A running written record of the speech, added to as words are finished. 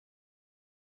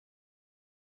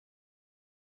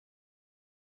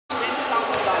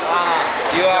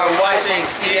watching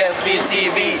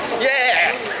CSBtv.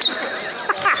 Yeah!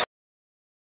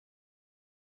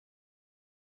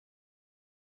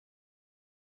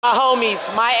 My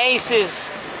homies, my aces.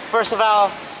 First of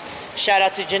all, shout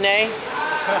out to Janae.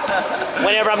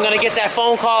 Whenever I'm gonna get that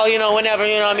phone call, you know, whenever,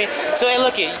 you know what I mean? So hey,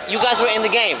 look it, you guys were in the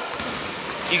game.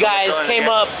 You guys came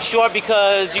up short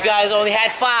because you guys only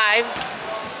had 5.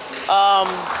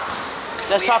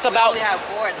 Let's talk about. We only had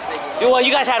 4 at the beginning. Well,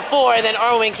 you guys had 4, and then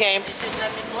Erwin came. Just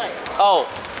let me play. Oh,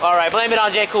 all right. Blame it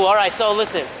on J. Cool. All right. So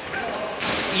listen,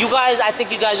 you guys. I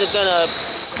think you guys are gonna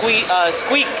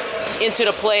squeak into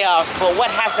the playoffs. But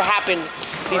what has to happen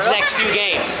these next few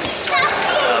games?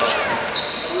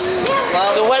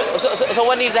 Well, So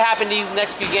what needs to happen these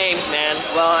next few games, man?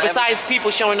 Well, besides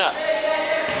people showing up.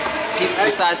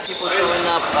 Besides people showing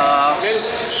up,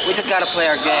 we just gotta play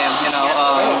our game.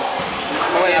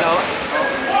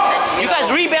 You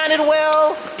guys rebounded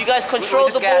well. You guys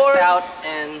controlled the boards. Out,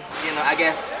 and I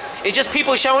guess it's just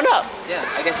people showing up. Yeah,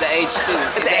 I guess the age too.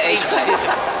 The age too.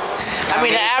 I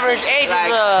mean, the average age like,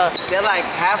 is they're like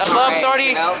half above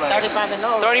range, 35 and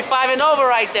over. 35 and over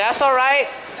right there. That's all right.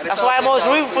 That's why I'm always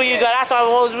rooting for you guys. That's why I'm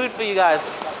always rooting for you guys.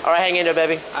 All right, hang in there,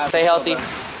 baby. Stay healthy.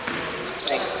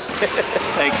 Thanks.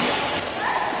 Thank you.